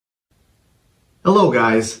Hello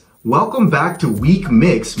guys, welcome back to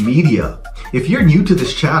Weekmix Media. If you're new to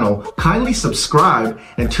this channel, kindly subscribe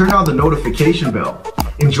and turn on the notification bell.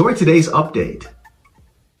 Enjoy today's update.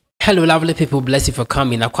 Hello lovely people, bless you for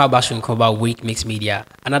coming. About Weekmix Media.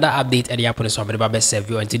 Another update at the Yaa Pono so best serve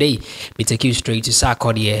you, and today we take you straight to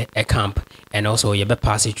Sarkodie a camp and also you be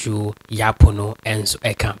passing through Yaa Pono and so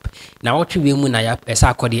a camp. Now what we will na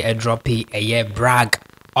Sarkodie a drop a year brag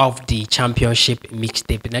of the championship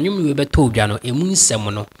mixtape. Na nyum we be told ya no emu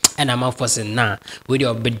nsem no e na manfo na we dey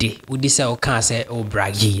obede we dey say o kan say o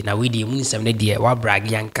bragi na we dey emu nsem ne dey wa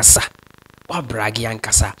bragi ankasa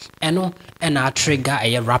eno na trigger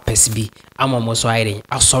rappers bi amomo so ayre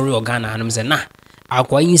asori organ anum say na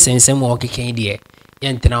akwa yin sensem o keken dey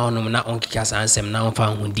yentena onum na onkika sansem na onfa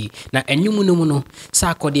hundi na enyum no mu no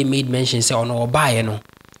Sarkodie made mention say ono obaye no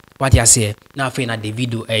what you say na fe na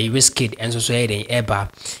Davido risk kid enso so eba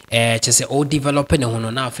chese o develop ne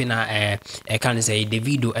hono na fe na can say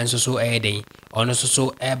Davido enso so ono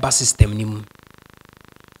so eba system ni mu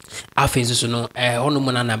afen so no ono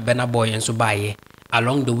mu na Burna Boy enso baaye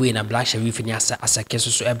along the way na Black Sherif ni asake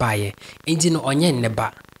so ebaaye enti no onye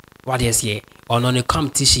neba what you say ono ne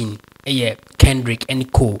competition Kendrick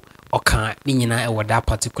and Co oka ni nyina e that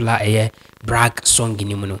particular brag song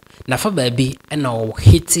ni mu no na fa baabi na o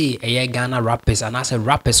hiti Ghana rappers and as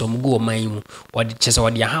rappers omgo oman mu o de chese o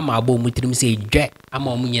de hama abo mu tirim say dwe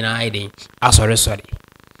ama omu nyina sorry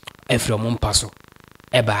efro mo mpaso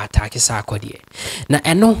eba attack Sarkodie na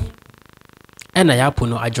eno na Yaa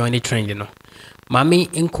Pono a join the trend no mami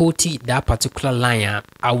enkoti that particular line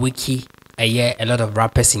a wiki a lot of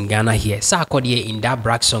rappers in Ghana here Sarkodie in that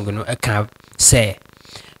brag song no can say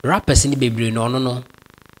rappers in the baby no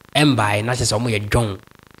embai na chese omo ye dwon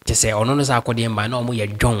chese ono no Sarkodie embai na omo ye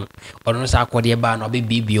dwon ono no Sarkodie ba na obe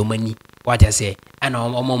bibi omani what you say ana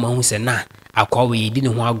omo mahu se na akwa we di ne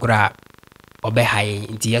ho agora obe haye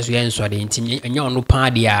nti yeso ye nsode nti enya ono pa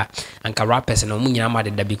dia anka rappers na omo nyina ma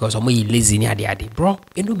de because omo yi lazy ni ade bro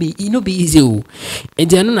it no be easy o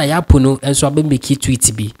enti ano na Yaa Pono enso abe make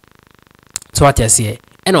tweet bi so what you say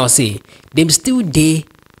and I say them still dey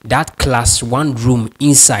that class 1 room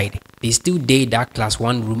inside. They still day that class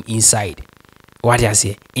 1 room inside. What you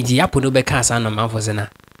say? Inti Yaa Pono be kan san na man for na.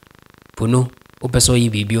 Pono, o person yi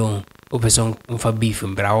baby on, o person unfa beef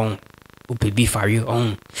mbra on, o pe beef are you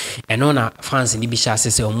on. And on a fans ni bi sha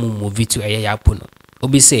say o movie to Yaa Pono.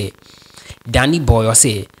 Obi say, Danny boy or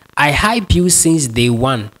say, I hype you since day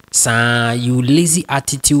one. Sa you lazy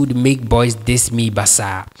attitude make boys diss me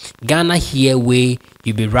basa. Ghana here way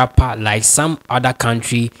you be rapper like some other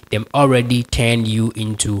country them already turned you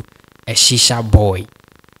into a shisha boy.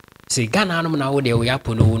 Say Ghana no na wo de Yaa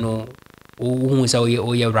Pono no who say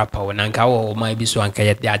oye rapper na nka wo my bi so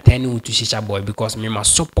anka they are turning you to shisha boy because me ma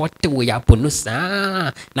support we Yaa Pono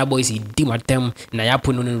sa na boys di matem na Yaa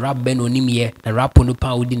Pono no rap ben onim ye na rap no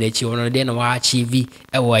pa odi na chi ono de na wa achieve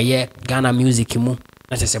e wo ye Ghana music mu.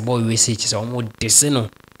 Na say boy we say it's almost desino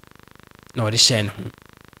no the share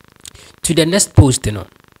to the next post no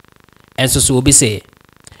and so we say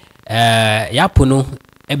Yaa Pono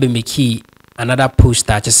ebe make another post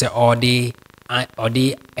that just say all they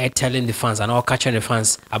telling the fans and all catching the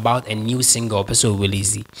fans about a new single episode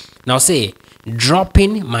release. Now say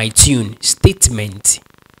dropping my tune statement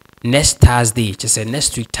next Thursday, just say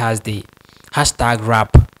next week Thursday,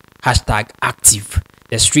 #rap, #active.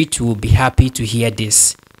 The street will be happy to hear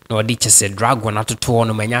this. No, they just said drag one out to 2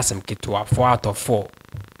 no manyasem kitwa 4 out of 4.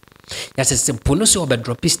 Yes, it's a Pono so be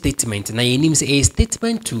drop statement. Na yenim say a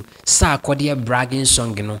statement to Sarkodie bragging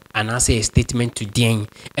song no, and I say a statement to Den.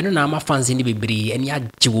 And na ma fans in the bebre and ya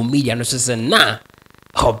jiwo media no say na.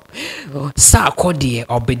 Sarkodie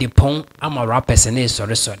obede pon ama rappers na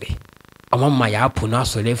sorry. Ama ma Yaa Pono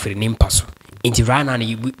so le free nimpaso. Inti right now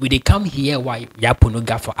we they come here why Yaa Pono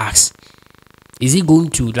got for us. Is he going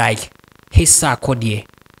to like his Sarkodie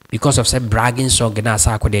because of some bragging song na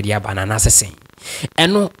Sarkodie dia banana saying?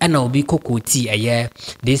 And will be kokoti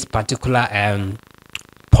this particular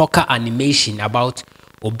poker animation about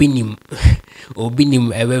obinim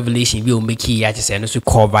a revelation we will make here just and also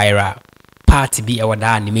call viral part be our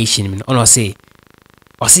that animation on say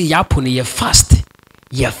or see Yaa Pono ye fast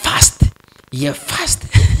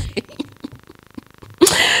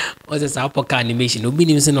what's this poker animation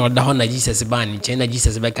obinim say no da na Jesus ban China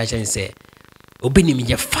Jesus be catch and say obinim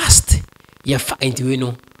ye fast into we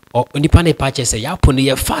know or independent patches say Yaa Pono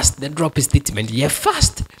ye fast the drop his statement ye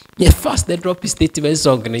fast the drop his statement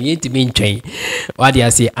song and you to mean train what do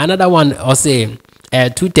you say another one or say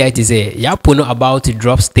 230 say Yaa Pono about to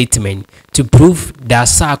drop statement to prove that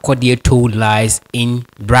Sarkodie told lies in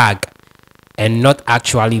brag and not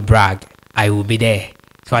actually brag. I will be there.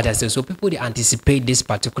 So what I say, so people they anticipate this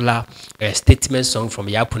particular statement song from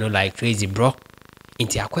Yaa Pono like crazy, bro.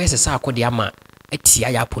 Inti akwa se Sarkodie ama etia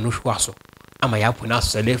Yaa Pono hwa so. Ama Yaa Pono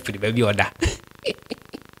aso le free baby order.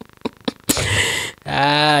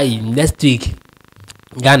 Next week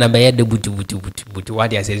Ghana be the butu.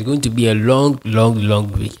 What I say, it's going to be a long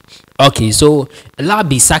week. Okay, so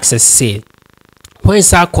Labi Success say when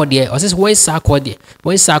Sarkodie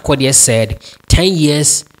said 10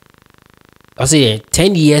 years, I say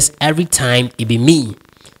 10 years every time it be me.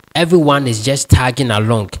 Everyone is just tagging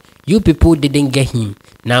along. You people didn't get him.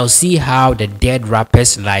 Now see how the dead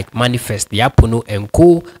rappers like Manifest, Yaa Pono and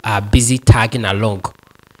co are busy tagging along.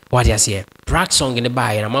 What you say? Brag song in the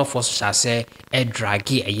bar and I'm for shall say a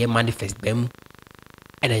draggy a year Manifest them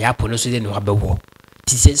and a Yaa Pono so they know about war.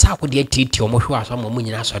 This is how could they treat you almost was some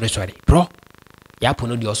money now sorry, bro. Yaa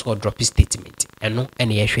Pono the also drop his statement and no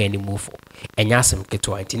any issue any move for and yasam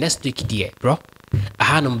keto anti next week dear bro a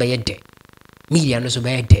hanum be dead media no so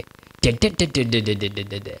be dead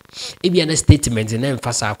if you statement and then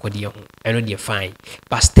fast Sarkodie ho and no dey fine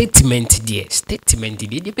but statement dear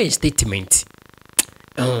the be statement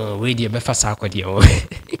we dey be fast Sarkodie ho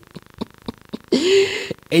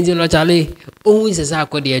Angel no Charlie always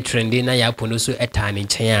Sarkodie trending na Yaa Pono so etani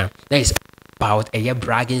chen that is about a year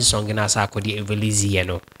bragging song in Sarkodie release you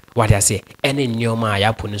know what I say any new ma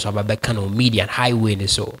Yaa Pono so back no media highway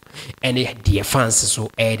so any the fans so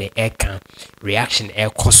air the air can reaction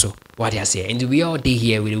air koso what I say and we all day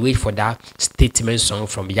here we wait for that statement song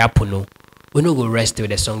from Yaa Pono. We no go rest till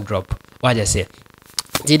the song drop. What I say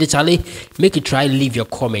did Charlie make it try leave your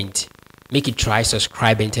comment, make it try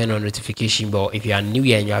subscribe and turn on notification bell if you are new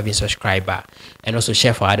here and you haven't subscriber, and also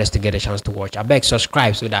share for others to get a chance to watch. I beg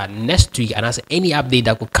subscribe so that next week and as any update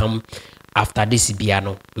that could come after this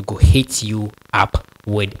piano, we go hit you up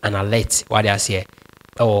with an alert. What I say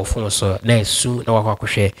phone so next soon.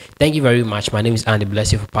 Thank you very much. My name is Andy.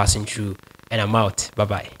 Bless you for passing through and I'm out. Bye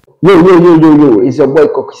bye. Yo, it's your boy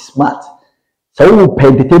Cocky Smart. So we pay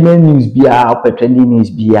entertainment news beer, trending news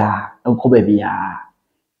beer, Uncle Baby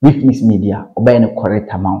Weekmix media, obey the correct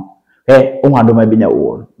amount. Hey, I don't be no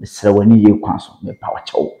word. Mr. When you cancel me power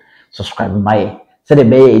show. Subscribe my say the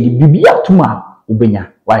bay the BBA tuma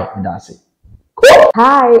ubenya. Why that's it.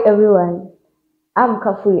 Hi everyone. I'm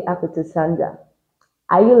Kafui Akutu Sandra.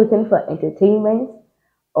 Are you looking for entertainment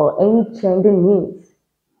or any trending news?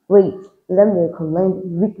 Wait, let me recommend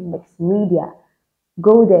Weekmix Media.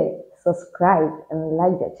 Go there, subscribe and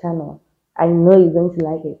like the channel. I know you're going to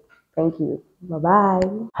like it. Thank you. Bye-bye.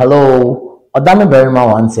 Hello, Odame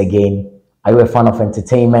Berima once again. Are you a fan of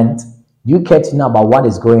entertainment? Do you care to know about what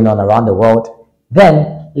is going on around the world?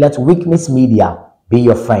 Then let Weekmix Media be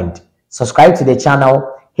your friend. Subscribe to the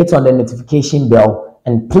channel, hit on the notification bell,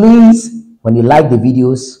 and please, when you like the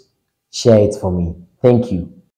videos, share it for me. Thank you.